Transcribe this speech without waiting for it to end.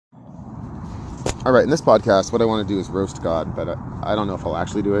All right, in this podcast, what I want to do is roast God, but I don't know if I'll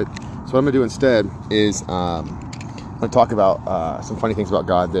actually do it. So what I'm going to do instead is I'm going to talk about some funny things about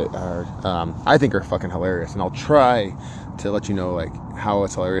God that are I think are fucking hilarious, and I'll try to let you know like how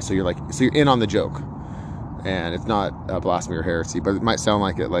it's hilarious, so you're in on the joke, and it's not blasphemy or heresy, but it might sound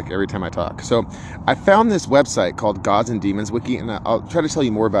like it like every time I talk. So I found this website called Gods and Demons Wiki, and I'll try to tell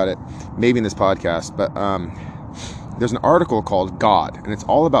you more about it maybe in this podcast, but there's an article called God, and it's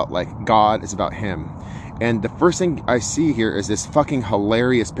all about like God is about him. And the first thing I see here is this fucking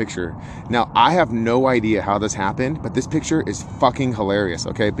hilarious picture. Now, I have no idea how this happened, but this picture is fucking hilarious,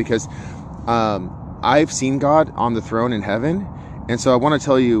 okay? Because I've seen God on the throne in heaven, and so I want to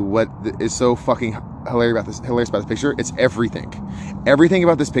tell you what is so fucking hilarious about this picture. It's everything. Everything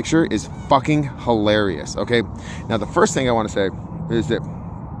about this picture is fucking hilarious, okay? Now, the first thing I want to say is that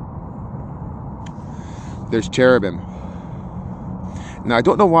there's cherubim. Now, I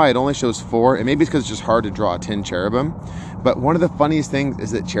don't know why it only shows 4, and maybe it's because it's just hard to draw a 10 cherubim, but one of the funniest things is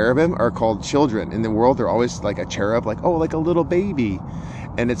that cherubim are called children. In the world, they're always like a cherub, like, oh, like a little baby.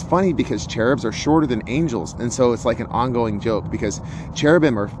 And it's funny because cherubs are shorter than angels, and so it's like an ongoing joke, because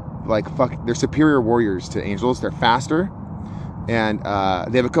cherubim are like, they're superior warriors to angels. They're faster, and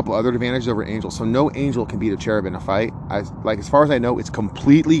they have a couple other advantages over angels, so no angel can beat a cherub in a fight. As far as I know, it's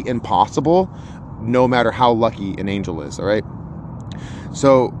completely impossible, no matter how lucky an angel is, all right?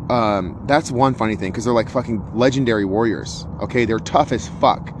 So that's one funny thing, because they're like fucking legendary warriors, okay? They're tough as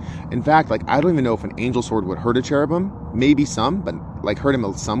fuck. In fact, like, I don't even know if an angel sword would hurt a cherubim. Maybe some, but like hurt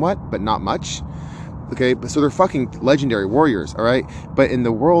him somewhat, but not much. Okay, so they're fucking legendary warriors, all right? But in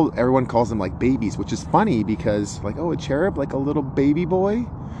the world, everyone calls them like babies, which is funny because like, oh, a cherub, like a little baby boy,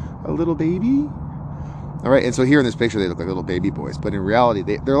 a little baby. All right, and so here in this picture, they look like little baby boys, but in reality,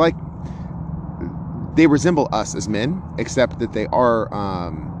 they're like, they resemble us as men, except that they are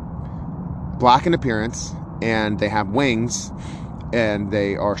black in appearance, and they have wings, and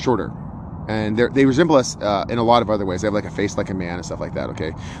they are shorter. And they resemble us in a lot of other ways. They have like a face like a man and stuff like that,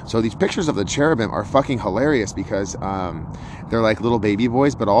 okay? So these pictures of the cherubim are fucking hilarious because they're like little baby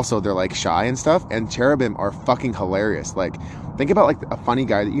boys, but also they're like shy and stuff. And cherubim are fucking hilarious. Like, think about like a funny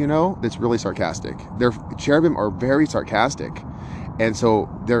guy that you know that's really sarcastic. Cherubim are very sarcastic. And so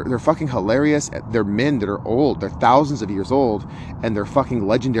they're fucking hilarious. They're men that are old. They're thousands of years old, and they're fucking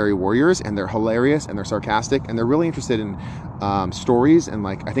legendary warriors, and they're hilarious, and they're sarcastic, and they're really interested in stories, and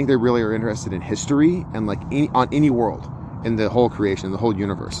like, I think they really are interested in history, and like on any world in the whole creation, the whole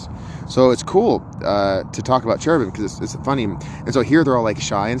universe. So it's cool to talk about cherubim because it's funny. And so here they're all like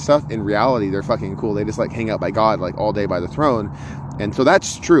shy and stuff. In reality, they're fucking cool. They just like hang out by God like all day by the throne. And so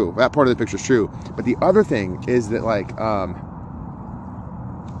that's true. That part of the picture is true. But the other thing is that like,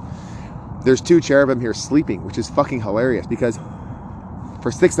 there's 2 cherubim here sleeping, which is fucking hilarious because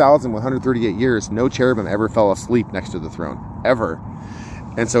for 6,138 years, no cherubim ever fell asleep next to the throne, ever.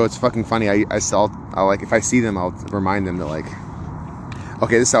 And so it's fucking funny. I like, if I see them, I'll remind them that like,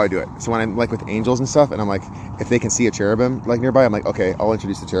 okay, this is how I do it. So when I'm like with angels and stuff, and I'm like, if they can see a cherubim like nearby, I'm like, okay, I'll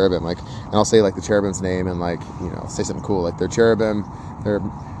introduce the cherubim, like, and I'll say like the cherubim's name and like, you know, say something cool, like they're cherubim.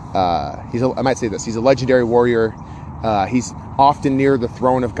 I might say this. He's a legendary warrior. He's often near the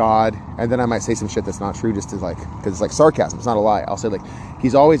throne of God, and then I might say some shit that's not true just to like, because it's like sarcasm, it's not a lie. I'll say like,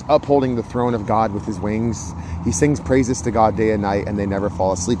 he's always upholding the throne of God with his wings. He sings praises to God day and night, and they never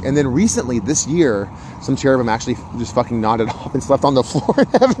fall asleep. And then recently, this year, some cherubim actually just fucking nodded off and slept on the floor in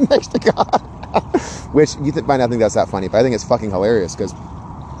heaven next to God. Which you might not think that's that funny, but I think it's fucking hilarious because,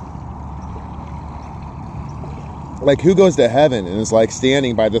 like, who goes to heaven and is like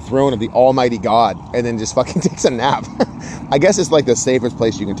standing by the throne of the Almighty God and then just fucking takes a nap? I guess it's like the safest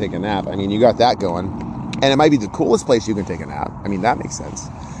place you can take a nap. I mean, you got that going, and it might be the coolest place you can take a nap. I mean, that makes sense.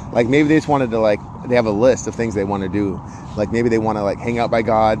 Like, maybe they just wanted to like, they have a list of things they want to do. Like, maybe they want to like hang out by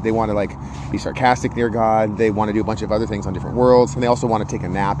God. They want to like be sarcastic near God. They want to do a bunch of other things on different worlds, and they also want to take a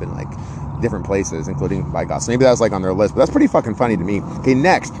nap in like different places, including by God. So maybe that was like on their list, but that's pretty fucking funny to me. Okay,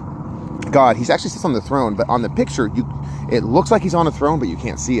 next. God, he's actually sits on the throne, but on the picture, it looks like he's on a throne, but you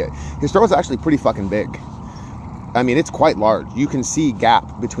can't see it. His throne is actually pretty fucking big. I mean, it's quite large. You can see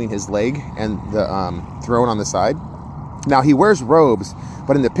gap between his leg and the throne on the side. Now, he wears robes,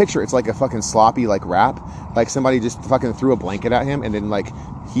 but in the picture, it's like a fucking sloppy, like, wrap. Like, somebody just fucking threw a blanket at him, and then, like,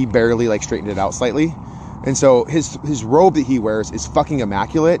 he barely, like, straightened it out slightly. And so his robe that he wears is fucking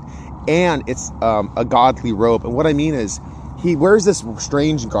immaculate, and it's a godly robe. And what I mean is, he wears this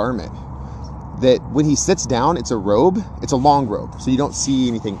strange garment that when he sits down, it's a robe. It's a long robe, so you don't see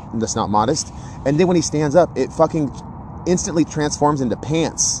anything that's not modest. And then when he stands up, it fucking instantly transforms into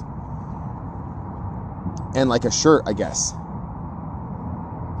pants and like a shirt, I guess.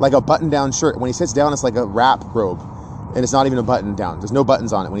 like a button-down shirt. When he sits down, it's like a wrap robe, and it's not even a button down. There's no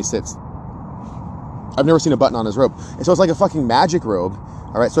buttons on it when he sits. I've never seen a button on his robe. And so it's like a fucking magic robe.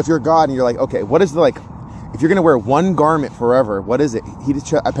 All right, so if you're a god and you're like, okay, what is the, like, if you're going to wear one garment forever, what is it?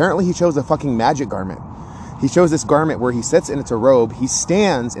 Apparently he chose a fucking magic garment. He chose this garment where he sits and it's a robe. He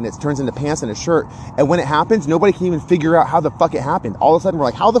stands and it turns into pants and a shirt. And when it happens, nobody can even figure out how the fuck it happened. All of a sudden we're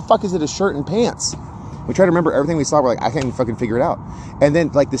like, how the fuck is it a shirt and pants? We try to remember everything we saw. We're like, I can't even fucking figure it out. And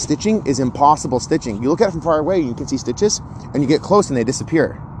then like the stitching is impossible stitching. You look at it from far away, you can see stitches, and you get close and they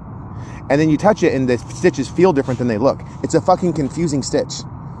disappear. And then you touch it and the stitches feel different than they look. It's a fucking confusing stitch.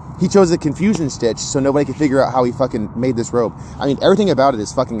 He chose a confusion stitch so nobody could figure out how he fucking made this robe. I mean, everything about it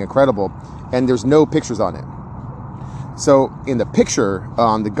is fucking incredible, and there's no pictures on it. So in the picture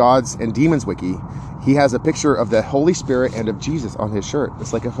on the Gods and Demons wiki, he has a picture of the Holy Spirit and of Jesus on his shirt.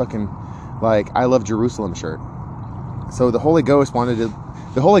 It's like a fucking, like, I Love Jerusalem shirt. So the Holy Ghost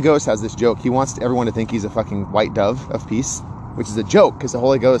has this joke. He wants everyone to think he's a fucking white dove of peace, which is a joke, because the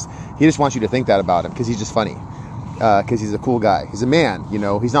Holy Ghost, he just wants you to think that about him, because he's just funny. Because he's a cool guy. He's a man, you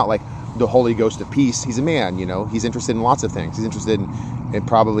know. He's not like the Holy Ghost of peace. He's a man, you know. He's interested in lots of things. He's interested in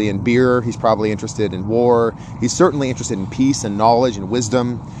probably in beer. He's probably interested in war. He's certainly interested in peace and knowledge and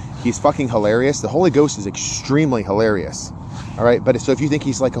wisdom. He's fucking hilarious. The Holy Ghost is extremely hilarious. All right, but so if you think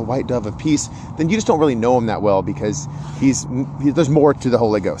he's like a white dove of peace, then you just don't really know him that well, because there's more to the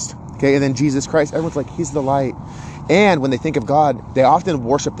Holy Ghost. Okay, and then Jesus Christ, everyone's like, he's the light. And when they think of God, they often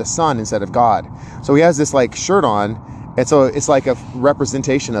worship the Son instead of God. So he has this like shirt on, and so it's like a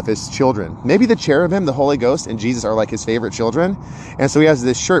representation of his children. Maybe the cherubim, the Holy Ghost, and Jesus are like his favorite children. And so he has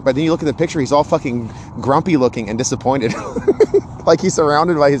this shirt, but then you look at the picture, he's all fucking grumpy looking and disappointed. Like he's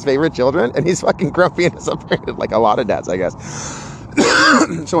surrounded by his favorite children, and he's fucking grumpy and disappointed, like a lot of dads, I guess.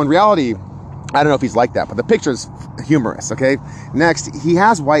 So in reality, I don't know if he's like that, but the picture's humorous, okay? Next, he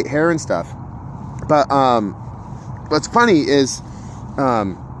has white hair and stuff. But what's funny is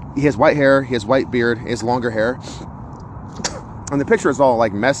he has white hair, he has white beard, he has longer hair. And the picture is all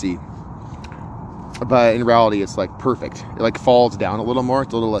like messy, but in reality it's like perfect. It like falls down a little more,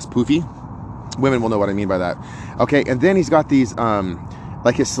 it's a little less poofy. Women will know what I mean by that. Okay, and then he's got these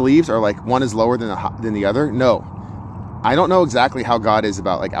like his sleeves are like one is lower than the other. No, I don't know exactly how God is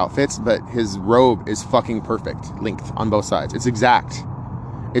about like outfits, but his robe is fucking perfect length on both sides. It's exact.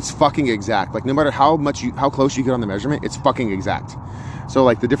 It's fucking exact. Like no matter how close you get on the measurement, it's fucking exact. So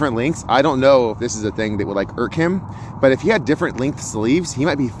like the different lengths, I don't know if this is a thing that would like irk him, but if he had different length sleeves, he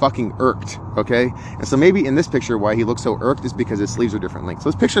might be fucking irked, okay? And so maybe in this picture, why he looks so irked is because his sleeves are different lengths.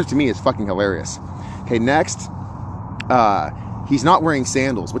 So this picture to me is fucking hilarious. Okay, next, he's not wearing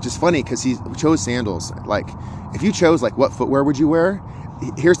sandals, which is funny because he chose sandals. Like, if you chose like what footwear would you wear?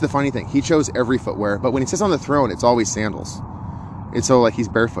 Here's the funny thing, he chose every footwear, but when he sits on the throne, it's always sandals. And so like he's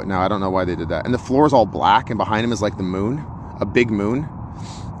barefoot now, I don't know why they did that. And the floor is all black, and behind him is like the moon, a big moon.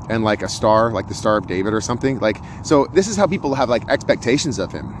 And like a star, like the Star of David or something. Like, so this is how people have like expectations of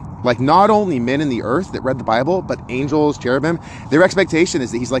him. Like not only men in the earth that read the Bible, but angels, cherubim, their expectation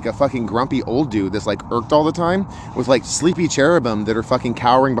is that he's like a fucking grumpy old dude that's like irked all the time with like sleepy cherubim that are fucking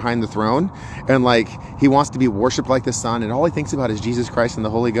cowering behind the throne. And like, he wants to be worshipped like the Son, and all he thinks about is Jesus Christ and the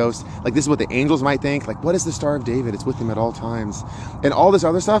Holy Ghost. Like this is what the angels might think. Like, what is the Star of David? It's with him at all times. And all this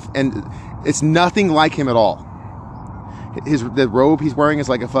other stuff. And it's nothing like him at all. The robe he's wearing is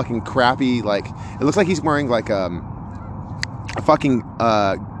like a fucking crappy, like, it looks like he's wearing like a fucking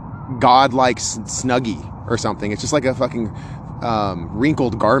godlike snuggie or something. It's just like a fucking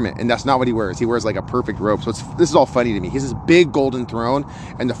wrinkled garment, and that's not what he wears. He wears like a perfect robe. So this is all funny to me. He has this big golden throne,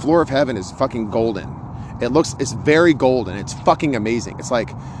 and the floor of heaven is fucking golden. It's very golden. It's fucking amazing. It's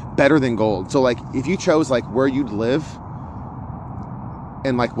like better than gold. So like if you chose like where you'd live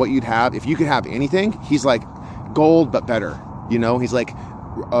and like what you'd have, if you could have anything, he's like gold but better, you know. He's like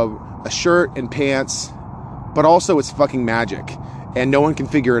a shirt and pants, but also it's fucking magic, and no one can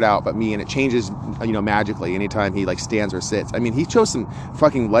figure it out but me, and it changes, you know, magically anytime he like stands or sits. I mean, he chose some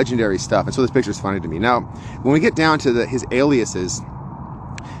fucking legendary stuff, and so this picture is funny to me. Now when we get down to his aliases,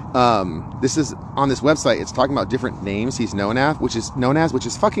 this is on this website, it's talking about different names he's known as, which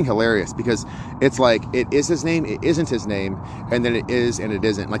is fucking hilarious, because it's like it is his name, it isn't his name, and then it is and it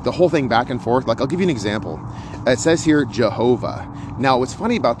isn't, like the whole thing back and forth. Like I'll give you an example. It says here Jehovah. Now what's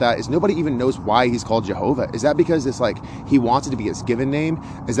funny about that is nobody even knows why he's called Jehovah. Is that because it's like he wants it to be his given name?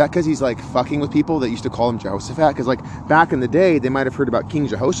 Is that because he's like fucking with people that used to call him Jehoshaphat? Because like back in the day they might have heard about King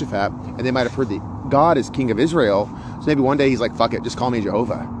Jehoshaphat, and they might have heard that God is king of Israel, so maybe one day he's like, fuck it, just call me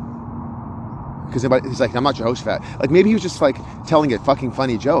Jehovah. Because he's like, I'm not Jehoshaphat. Like maybe he was just like telling a fucking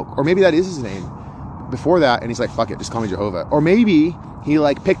funny joke, or maybe that is his name. before that, and he's like, fuck it, just call me Jehovah. Or maybe he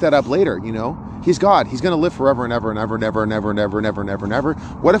like picked that up later, you know? He's God. He's going to live forever and ever and ever and ever and ever and ever and ever and ever and ever.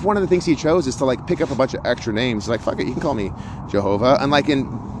 What if one of the things he chose is to like pick up a bunch of extra names? He's like, fuck it, you can call me Jehovah. And like in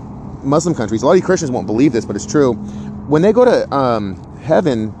Muslim countries, a lot of you Christians won't believe this, but it's true. When they go to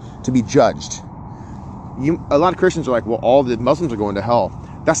heaven to be judged, a lot of Christians are like, well, all the Muslims are going to hell.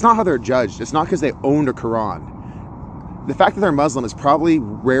 That's not how they're judged. It's not because they owned a Quran. The fact that they're Muslim is probably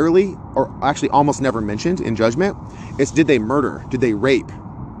rarely, or actually almost never mentioned in judgment. It's did they murder? Did they rape?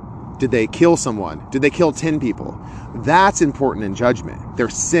 Did they kill someone? Did they kill 10 people? That's important in judgment. Their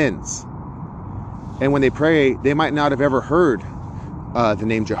sins. And when they pray, they might not have ever heard the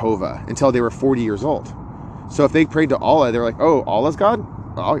name Jehovah until they were 40 years old. So if they prayed to Allah, they're like, oh, Allah's God?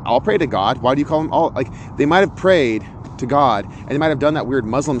 I'll pray to God. Why do you call him Allah? Like, they might have prayed to God, and they might have done that weird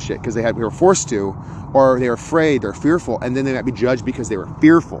Muslim shit because they were forced to, or they were afraid, they're fearful, and then they might be judged because they were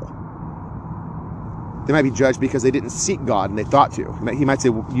fearful. They might be judged because they didn't seek God and they thought to. He might say,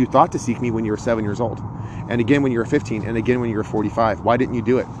 well, you thought to seek me when you were 7 years old, and again when you were 15, and again when you were 45. Why didn't you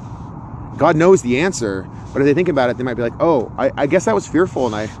do it? God knows the answer, but if they think about it, they might be like, oh, I guess I was fearful,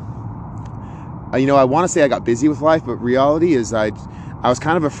 and I want to say I got busy with life, but reality is I was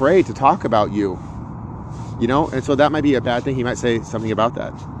kind of afraid to talk about you, and so that might be a bad thing. He might say something about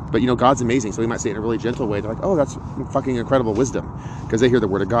that. But, God's amazing, so he might say it in a really gentle way. They're like, oh, that's fucking incredible wisdom, because they hear the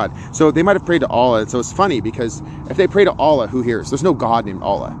word of God. So they might have prayed to Allah. So it's funny, because if they pray to Allah, who hears? There's no God named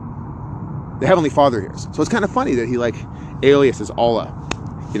Allah. The Heavenly Father hears. So it's kind of funny that he, aliases Allah,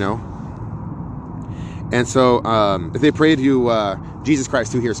 And so if they pray to Jesus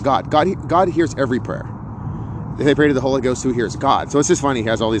Christ, who hears? God. God hears every prayer. If they pray to the Holy Ghost, who hears? God. So it's just funny. He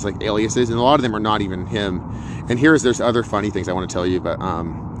has all these aliases, and a lot of them are not even him. And there's other funny things I want to tell you, but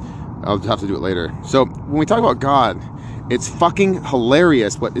I'll have to do it later. So when we talk about God, it's fucking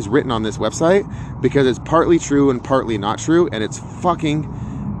hilarious what is written on this website, because it's partly true and partly not true, and it's fucking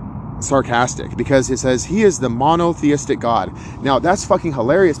sarcastic, because it says he is the monotheistic God. Now that's fucking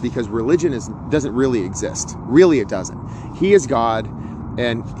hilarious, because religion doesn't really exist. Really, it doesn't. He is God,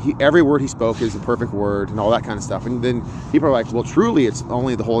 and every word he spoke is a perfect word, and all that kind of stuff. And then people are like, well, truly, it's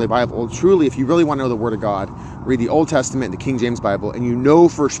only the Holy Bible. Well, truly, if you really want to know the word of God, read the Old Testament and the King James Bible, and you know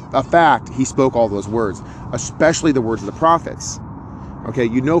for a fact he spoke all those words, especially the words of the prophets. Okay,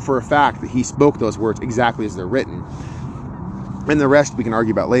 you know for a fact that he spoke those words exactly as they're written. And the rest we can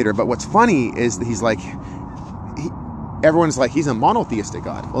argue about later. But what's funny is that he's like, everyone's like, he's a monotheistic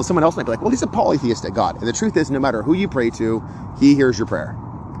God. Well, someone else might be like, well, he's a polytheistic God. And the truth is, no matter who you pray to, he hears your prayer.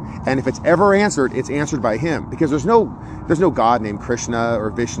 And if it's ever answered, it's answered by him. Because there's no God named Krishna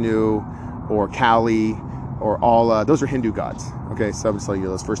or Vishnu or Kali or Allah. Those are Hindu gods. Okay, so I'm just telling you,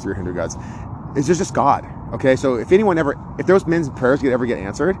 those first three are Hindu gods. It's just God. Okay, so if those men's prayers ever get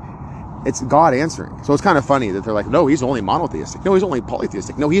answered, it's God answering. So it's kind of funny that they're like, no, he's only monotheistic. No, he's only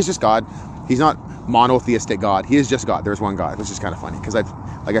polytheistic. No, he's just God. He's not monotheistic God. He is just God. There's one God. Which is kind of funny, because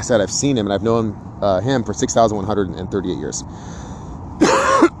like I said, I've seen him, and I've known him for 6,138 years.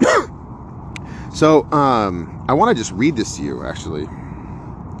 So I want to just read this to you, actually.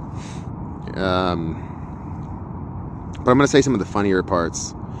 But I'm going to say some of the funnier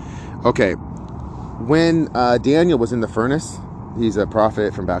parts. Okay. When Daniel was in the furnace, he's a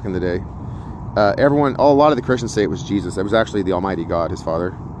prophet from back in the day. A lot of the Christians say it was Jesus. It was actually the Almighty God, his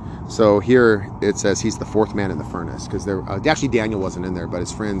father. So here it says he's the fourth man in the furnace, because actually Daniel wasn't in there, but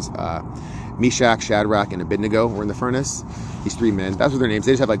his friends Meshach, Shadrach, and Abednego were in the furnace. These three men, that's what their names.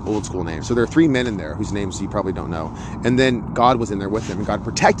 They just have old school names. So there are three men in there whose names you probably don't know. And then God was in there with them, and God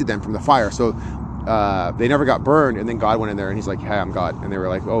protected them from the fire. So they never got burned. And then God went in there, and he's like, hey, I'm God. And they were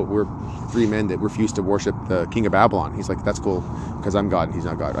like, oh, we're three men that refused to worship the king of Babylon. He's like, that's cool, because I'm God and he's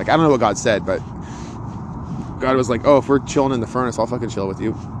not God. I don't know what God said, but God was like, oh, if we're chilling in the furnace, I'll fucking chill with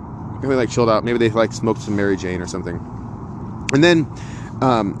you. Maybe they chilled out. Maybe they smoked some Mary Jane or something. And then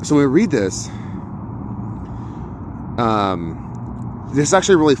so when we read this, this is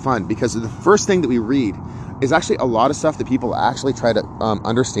actually really fun, because the first thing that we read is actually a lot of stuff that people actually try to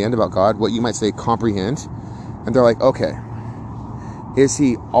understand about God, what you might say comprehend. And they're like, okay, is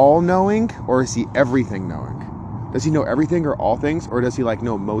he all-knowing, or is he everything-knowing? Does he know everything or all things, or does he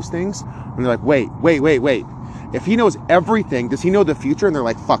know most things? And they're like, wait. If he knows everything, does he know the future? And they're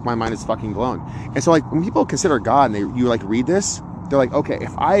like, fuck, my mind is fucking blown. And so when people consider God and you read this, they're like, okay,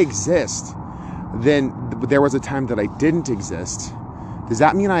 if I exist, then there was a time that I didn't exist. Does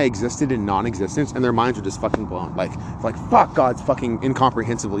that mean I existed in non-existence? And their minds are just fucking blown. Like fuck, God's fucking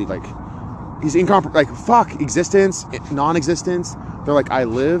incomprehensibly, he's fuck existence, non-existence. They're like, I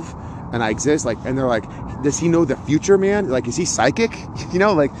live, and I exist, like, and they're like, does he know the future, man? Like, is he psychic? You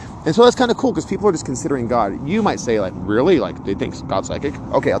know, like, and so that's kind of cool because people are just considering God. You might say, like, really? Like, they think God's psychic?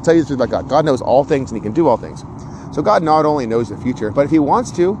 Okay, I'll tell you the truth about God. God knows all things and he can do all things. So God not only knows the future, but if he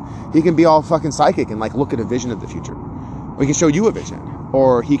wants to, he can be all fucking psychic and like look at a vision of the future. Or he can show you a vision.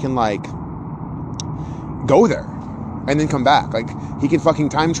 Or he can like go there and then come back. Like, he can fucking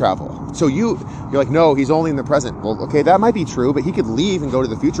time travel. So you're like, no, he's only in the present. Well, okay, that might be true, but he could leave and go to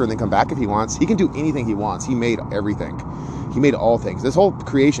the future and then come back if he wants. He can do anything he wants. He made everything. He made all things. This whole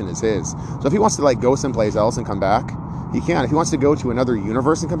creation is his. So if he wants to like go someplace else and come back, he can. If he wants to go to another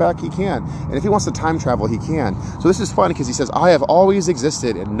universe and come back, he can. And if he wants to time travel, he can. So this is funny because he says, I have always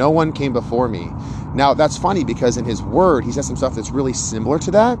existed and no one came before me. Now that's funny because in his word, he says some stuff that's really similar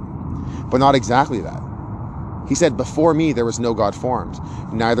to that, but not exactly that. He said, before me, there was no God formed,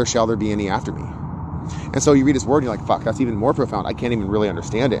 neither shall there be any after me. And so you read his word and you're like, fuck, that's even more profound. I can't even really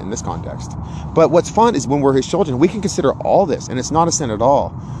understand it in this context. But what's fun is when we're his children, we can consider all this, and it's not a sin at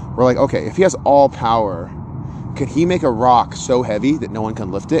all. We're like, okay, if he has all power, could he make a rock so heavy that no one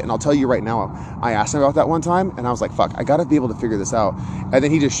can lift it? And I'll tell you right now, I asked him about that one time, and I was like, fuck, I gotta be able to figure this out. And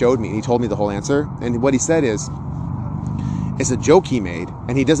then he just showed me, and he told me the whole answer. And what he said is, it's a joke he made,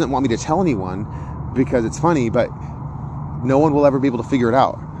 and he doesn't want me to tell anyone because it's funny, but no one will ever be able to figure it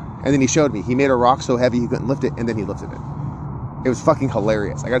out. And then he showed me, he made a rock so heavy he couldn't lift it, and then he lifted it. It was fucking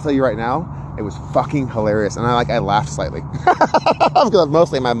hilarious. I gotta tell you right now, it was fucking hilarious. And I laughed slightly. Because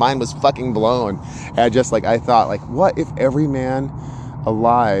mostly my mind was fucking blown. And I thought, like, what if every man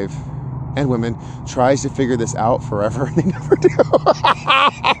alive and women tries to figure this out forever and they never do?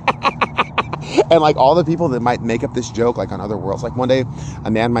 And like all the people that might make up this joke, like on other worlds, like one day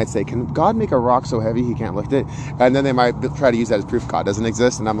a man might say, can God make a rock so heavy he can't lift it? And then they might try to use that as proof God doesn't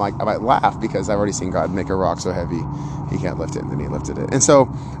exist. And I'm like, I might laugh because I've already seen God make a rock so heavy he can't lift it. And then he lifted it. And so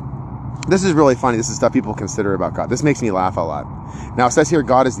this is really funny. This is stuff people consider about God. This makes me laugh a lot. Now it says here,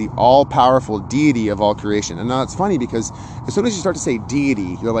 God is the all-powerful deity of all creation. And now it's funny because as soon as you start to say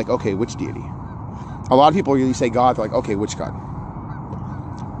deity, you're like, okay, which deity? A lot of people, you say God, they're like, okay, which God?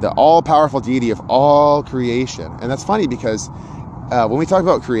 The all-powerful deity of all creation. And that's funny because when we talk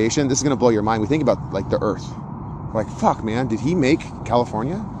about creation, this is going to blow your mind. We think about like the earth. We're like, fuck, man, did he make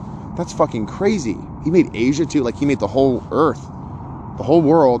California? That's fucking crazy. He made Asia too. Like, he made the whole earth, the whole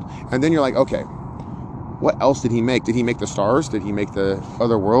world. And then you're like, okay, what else did he make? Did he make the stars? Did he make the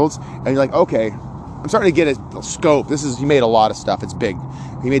other worlds? And you're like, okay, I'm starting to get a scope. He made a lot of stuff. It's big.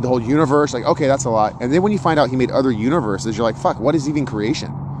 He made the whole universe. Like, okay, that's a lot. And then when you find out he made other universes, you're like, fuck, what is even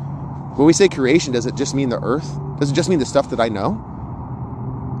creation? When we say creation, does it just mean the earth? Does it just mean the stuff that I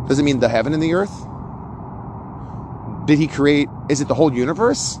know? Does it mean the heaven and the earth? Did he create, is it the whole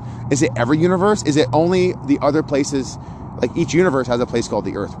universe? Is it every universe? Is it only the other places? Like, each universe has a place called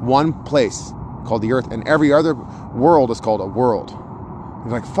the earth. One place called the earth, and every other world is called a world.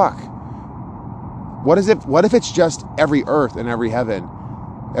 You're like, fuck. What if it's just every earth and every heaven,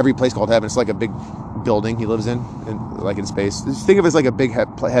 every place called heaven? It's like a big building he lives in like in space. Just think of it as like a big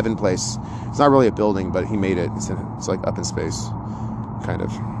heaven place. It's not really a building, but he made it. It's like up in space, kind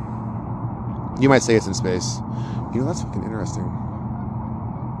of. You might say it's in space. You know, that's fucking interesting.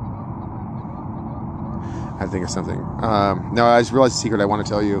 I think of something. No, I just realized a secret I want to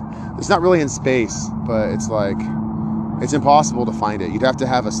tell you. It's not really in space, but it's like, it's impossible to find it. You'd have to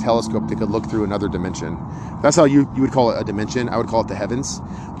have a telescope that could look through another dimension. That's how you would call it a dimension. I would call it the heavens.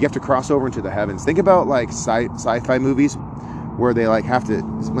 You have to cross over into the heavens. Think about like sci-fi movies where they like have to,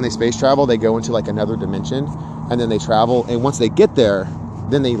 when they space travel, they go into like another dimension and then they travel. And once they get there,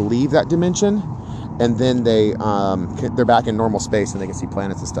 then they leave that dimension and then they're back in normal space and they can see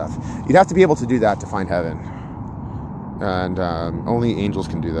planets and stuff. You'd have to be able to do that to find heaven. And only angels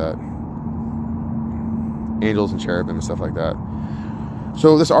can do that. Angels and cherubim and stuff like that.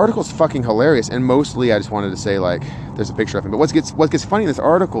 So this article is fucking hilarious, and mostly I just wanted to say, like, there's a picture of him. But what gets funny in this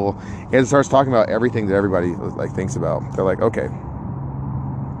article is it starts talking about everything that everybody like thinks about. They're like, okay,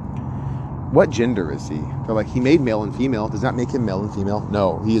 what gender is he? They're like, he made male and female. Does that make him male and female?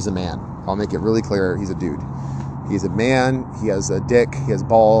 No, he is a man. I'll make it really clear. He's a dude. He's a man. He has a dick. He has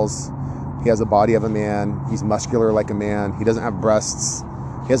balls. He has the body of a man. He's muscular like a man. He doesn't have breasts.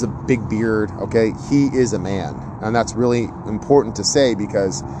 He has a big beard, okay? He is a man. And that's really important to say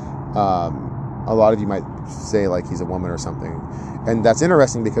because a lot of you might say like he's a woman or something. And that's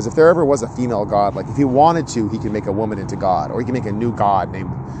interesting because if there ever was a female god, like if he wanted to, he could make a woman into God, or he could make a new god named,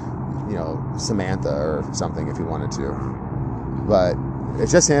 you know, Samantha or something if he wanted to. But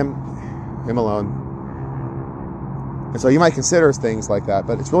it's just him alone. And so you might consider things like that,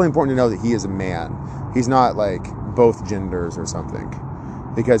 but it's really important to know that he is a man. He's not like both genders or something.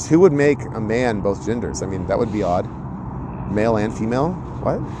 Because who would make a man both genders? I mean, that would be odd. Male and female?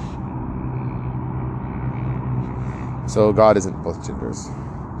 What? So God isn't both genders.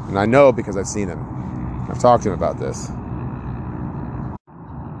 And I know because I've seen him. I've talked to him about this.